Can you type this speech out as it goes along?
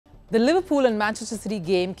The Liverpool and Manchester City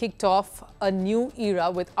game kicked off a new era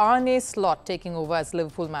with Arne Slot taking over as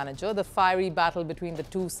Liverpool manager. The fiery battle between the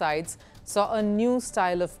two sides saw a new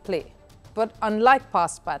style of play. But unlike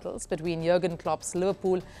past battles between Jurgen Klopp's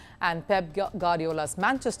Liverpool and Pep Guardiola's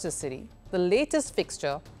Manchester City, the latest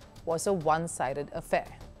fixture was a one-sided affair.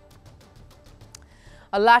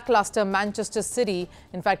 A lackluster Manchester City,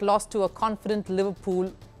 in fact, lost to a confident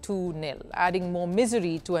Liverpool 2-0, adding more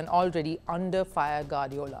misery to an already under-fire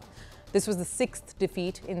Guardiola. This was the 6th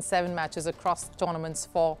defeat in 7 matches across tournaments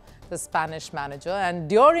for the Spanish manager. And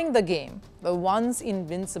during the game, the once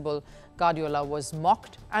invincible Guardiola was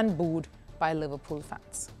mocked and booed by Liverpool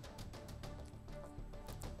fans.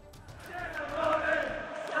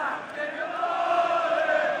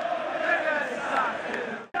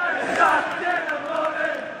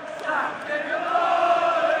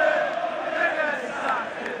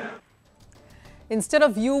 Instead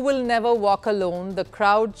of "You will never walk alone," the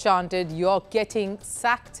crowd chanted, "You're getting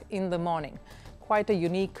sacked in the morning." Quite a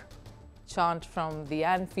unique chant from the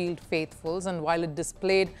Anfield faithfuls, and while it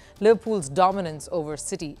displayed Liverpool's dominance over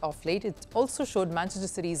City of late, it also showed Manchester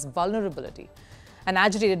City's vulnerability. An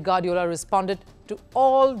agitated Guardiola responded to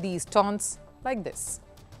all these taunts like this.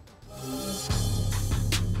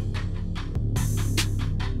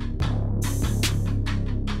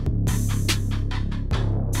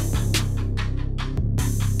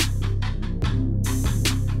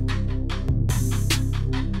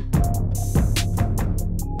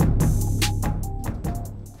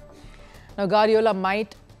 Now, Guardiola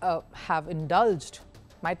might not have indulged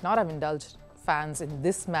fans in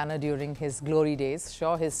this manner during his glory days.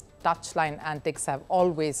 Sure, his touchline antics have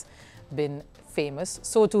always been famous.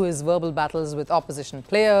 So too his verbal battles with opposition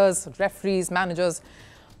players, referees, managers.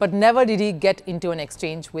 But never did he get into an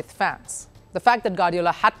exchange with fans. The fact that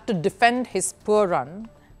Guardiola had to defend his poor run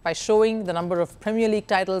by showing the number of Premier League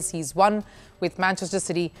titles he's won with Manchester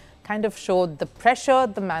City kind of showed the pressure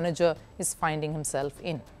the manager is finding himself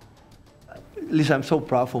in. Listen, I'm so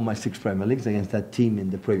proud for my 6 Premier Leagues against that team in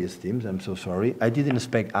the previous teams. I'm so sorry. I didn't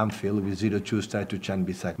expect Anfield with 0-2 start to Chants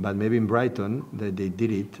be sacked. But maybe in Brighton, they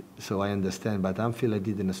did it, so I understand. But Anfield, I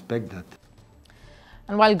didn't expect that.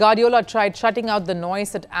 And while Guardiola tried shutting out the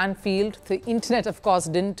noise at Anfield, the internet, of course,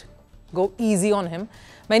 didn't go easy on him.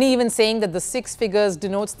 Many even saying that the 6 figures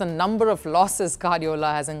denotes the number of losses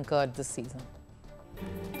Guardiola has incurred this season.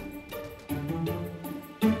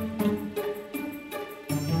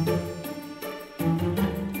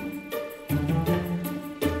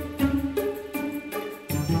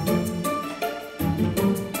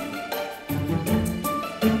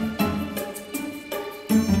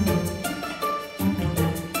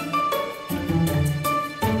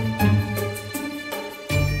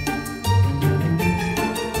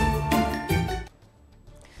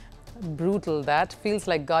 Brutal that. Feels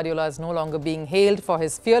like Guardiola is no longer being hailed for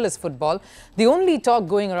his fearless football. The only talk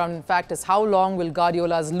going around, in fact, is how long will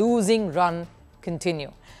Guardiola's losing run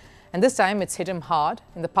continue? And this time it's hit him hard.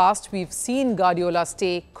 In the past, we've seen Guardiola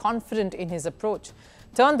stay confident in his approach,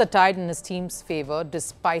 turn the tide in his team's favour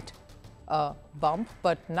despite a bump.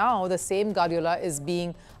 But now the same Guardiola is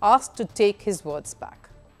being asked to take his words back.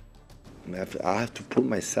 I have to pull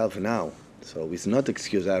myself now. So it's not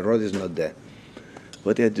excuse. Rod is not there.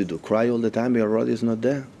 What do I have to do? Cry all the time because Rod is not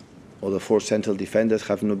there? Or the 4 central defenders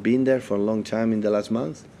have not been there for a long time in the last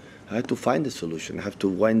month? I have to find a solution. I have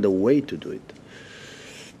to find a way to do it.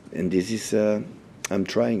 And this is, I'm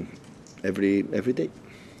trying every day.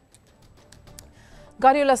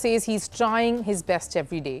 Guardiola says he's trying his best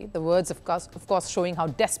every day. The words, of course, showing how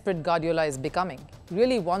desperate Guardiola is becoming. He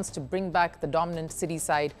really wants to bring back the dominant City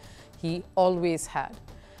side he always had.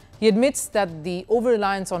 He admits that the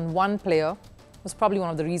over-reliance on one player was probably one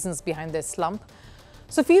of the reasons behind their slump.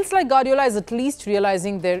 So feels like Guardiola is at least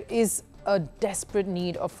realizing there is a desperate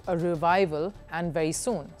need of a revival, and very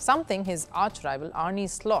soon. Something his arch-rival Arne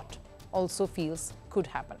Slot also feels could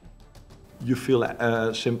happen. You feel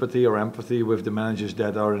sympathy or empathy with the managers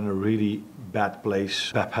that are in a really bad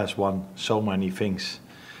place. Pep has won so many things.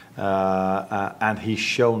 And he's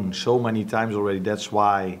shown so many times already. That's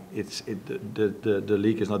why the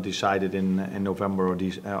league is not decided in November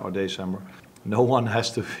or December. No one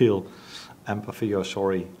has to feel empathy or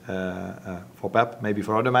sorry for Pep, maybe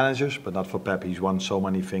for other managers, but not for Pep. He's won so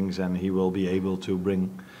many things and he will be able to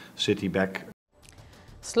bring City back.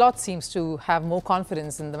 Slot seems to have more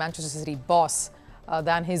confidence in the Manchester City boss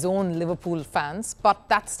than his own Liverpool fans, but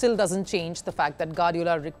that still doesn't change the fact that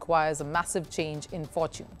Guardiola requires a massive change in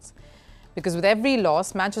fortunes. Because with every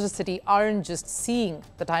loss, Manchester City aren't just seeing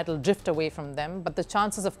the title drift away from them, but the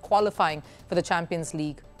chances of qualifying for the Champions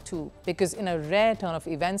League too, because in a rare turn of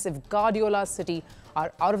events, if Guardiola's City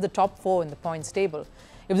are out of the top 4 in the points table,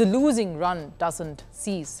 if the losing run doesn't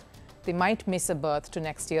cease, they might miss a berth to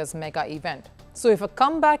next year's mega event. So if a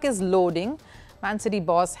comeback is loading, Man City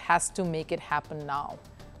boss has to make it happen now.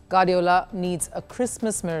 Guardiola needs a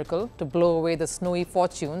Christmas miracle to blow away the snowy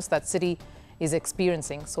fortunes that City is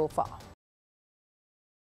experiencing so far.